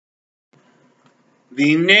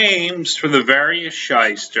The names for the various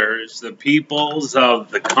shysters, the peoples of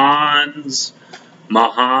the Khans,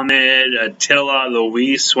 Muhammad, Attila, the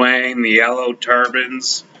Wee Swain, the Yellow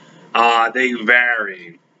Turbans, they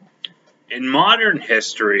vary. In modern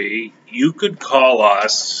history, you could call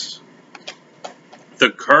us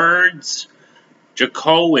the Kurds,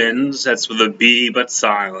 Jacobins, that's with a B but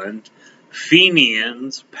silent,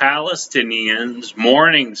 Fenians, Palestinians,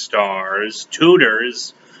 Morning Stars,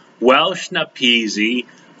 Tudors, Welsh Napezi,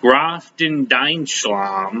 Grafton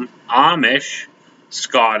Deinschlam, Amish,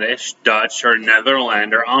 Scottish, Dutch, or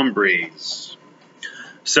Netherlander Umbries.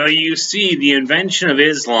 So you see the invention of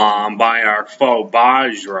Islam by our foe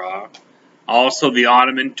Bahira, also the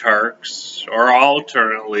Ottoman Turks, or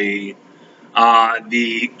alternately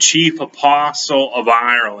the chief apostle of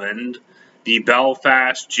Ireland, the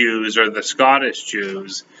Belfast Jews or the Scottish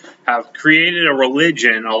Jews, have created a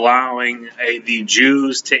religion allowing the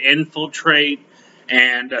Jews to infiltrate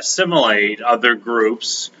and assimilate other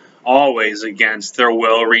groups, always against their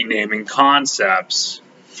will, renaming concepts.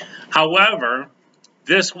 However,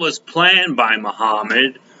 this was planned by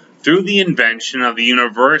Muhammad through the invention of the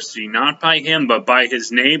university, not by him but by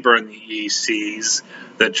his neighbor in the East Seas,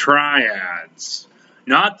 the Triads.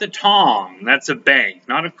 Not the Tong, that's a bank,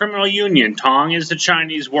 not a criminal union. Tong is the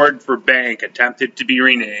Chinese word for bank, attempted to be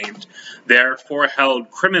renamed, therefore held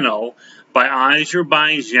criminal by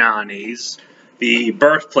Azerbaijanis, the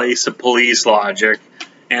birthplace of police logic,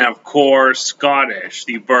 and of course Scottish,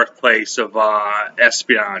 the birthplace of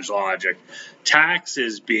espionage logic.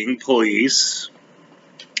 Taxes being police,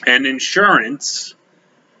 and insurance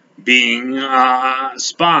being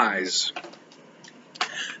spies.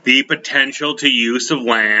 The potential to use of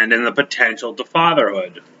land and the potential to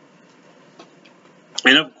fatherhood.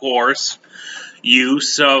 And of course,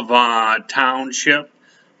 use of township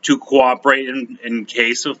to cooperate in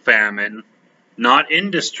case of famine. Not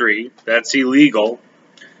industry, that's illegal.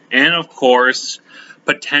 And of course,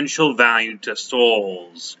 potential value to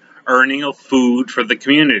souls. Earning of food for the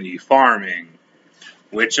community, farming.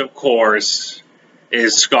 Which of course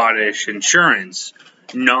is Scottish insurance.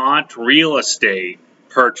 Not real estate.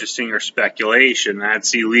 Purchasing or speculation,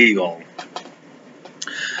 that's illegal.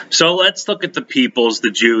 So let's look at the peoples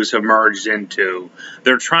the Jews have merged into.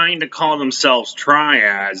 They're trying to call themselves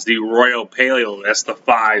triads, the royal paleoliths, the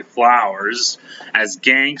five flowers, as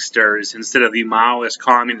gangsters instead of the Maoist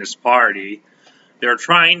Communist Party. They're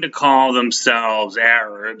trying to call themselves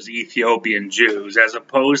Arabs, Ethiopian Jews, as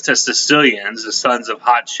opposed to Sicilians, the sons of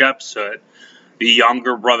Hatshepsut, the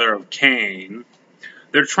younger brother of Cain.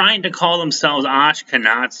 They're trying to call themselves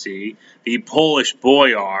Ashkenazi, the Polish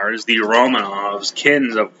boyars, the Romanovs,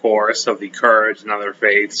 kin, of course, of the Kurds and other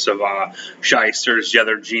faiths of Shysters, the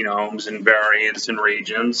other genomes and variants and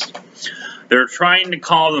regions. They're trying to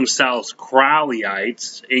call themselves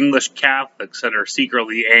Crowleyites, English Catholics that are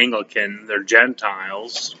secretly Anglican, they're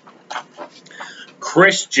Gentiles.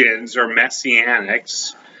 Christians or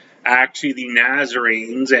Messianics, actually the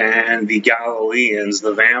Nazarenes and the Galileans,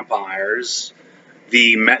 the vampires.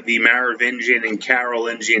 The Merovingian and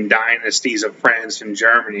Carolingian dynasties of France and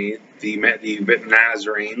Germany, the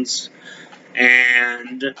Nazarenes,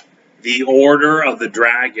 and the Order of the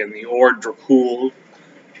Dragon, the Ordre Dracul,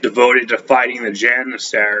 devoted to fighting the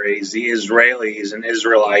Janissaries, the Israelis and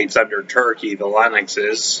Israelites under Turkey, the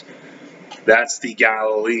Lennoxes. That's the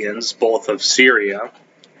Galileans, both of Syria.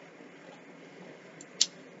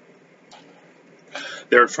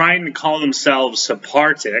 They're trying to call themselves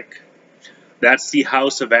Sephardic. That's the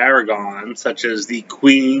House of Aragon, such as the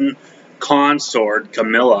Queen Consort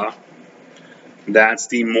Camilla. That's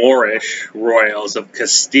the Moorish royals of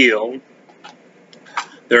Castile.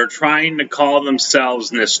 They're trying to call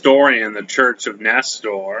themselves Nestorian, the Church of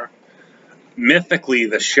Nestor. Mythically,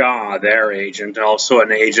 the Shah, their agent, also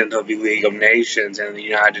an agent of the League of Nations and the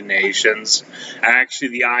United Nations. Actually,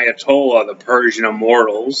 the Ayatollah, the Persian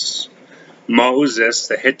Immortals. Moses,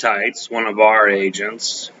 the Hittites, one of our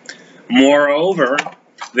agents. Moreover,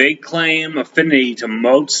 they claim affinity to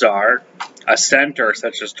Mozart, a centaur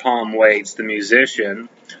such as Tom Waits, the musician,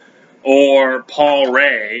 or Paul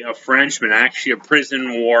Ray, a Frenchman, actually a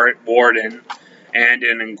prison warden and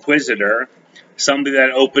an inquisitor, somebody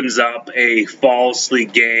that opens up a falsely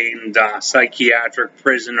gained psychiatric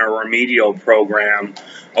prison or remedial program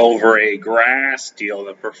over a grass deal,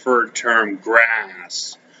 the preferred term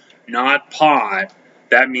grass, not pot.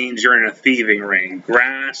 That means you're in a thieving ring.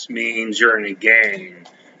 Grass means you're in a gang.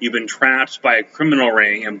 You've been trapped by a criminal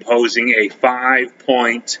ring imposing a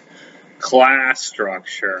 5-point class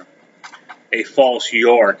structure. A false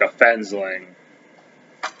York, a Fensling.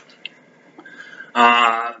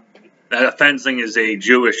 That Fensling is a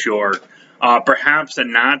Jewish York. Perhaps a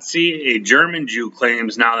Nazi? A German Jew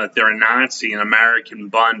claims now that they're a Nazi, an American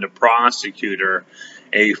Bund, a prosecutor,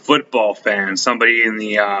 a football fan, somebody in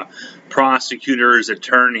the prosecutor's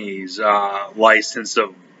attorney's license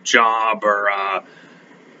of job, or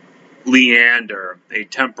Leander, a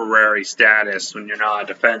temporary status when you're not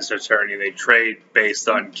a defense attorney. They trade based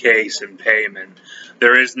on case and payment.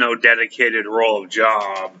 There is no dedicated role of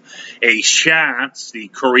job. A Shatz, the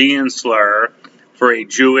Korean slur for a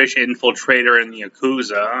Jewish infiltrator in the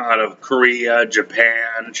Yakuza out of Korea,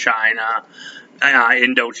 Japan, China,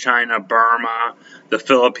 Indochina, Burma, the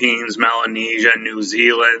Philippines, Melanesia, New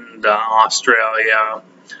Zealand, Australia,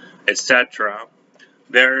 etc.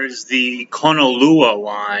 There's the Konolua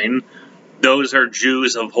line. Those are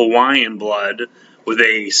Jews of Hawaiian blood with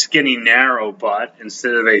a skinny, narrow butt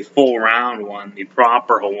instead of a full, round one, the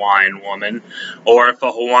proper Hawaiian woman. Or if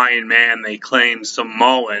a Hawaiian man, they claim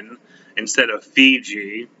Samoan instead of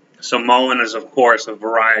Fiji. Samoan is, of course, a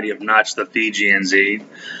variety of nuts the Fijians eat.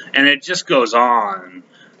 And it just goes on,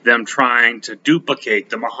 them trying to duplicate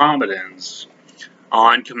the Mohammedans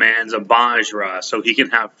on commands of Bahira, so he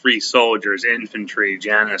can have free soldiers, infantry,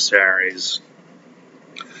 Janissaries.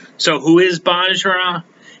 So who is Bahira?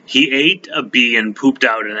 He ate a bee and pooped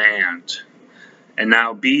out an ant. And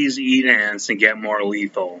now bees eat ants and get more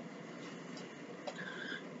lethal.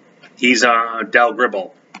 He's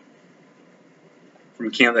Gribble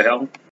from King of the Hill.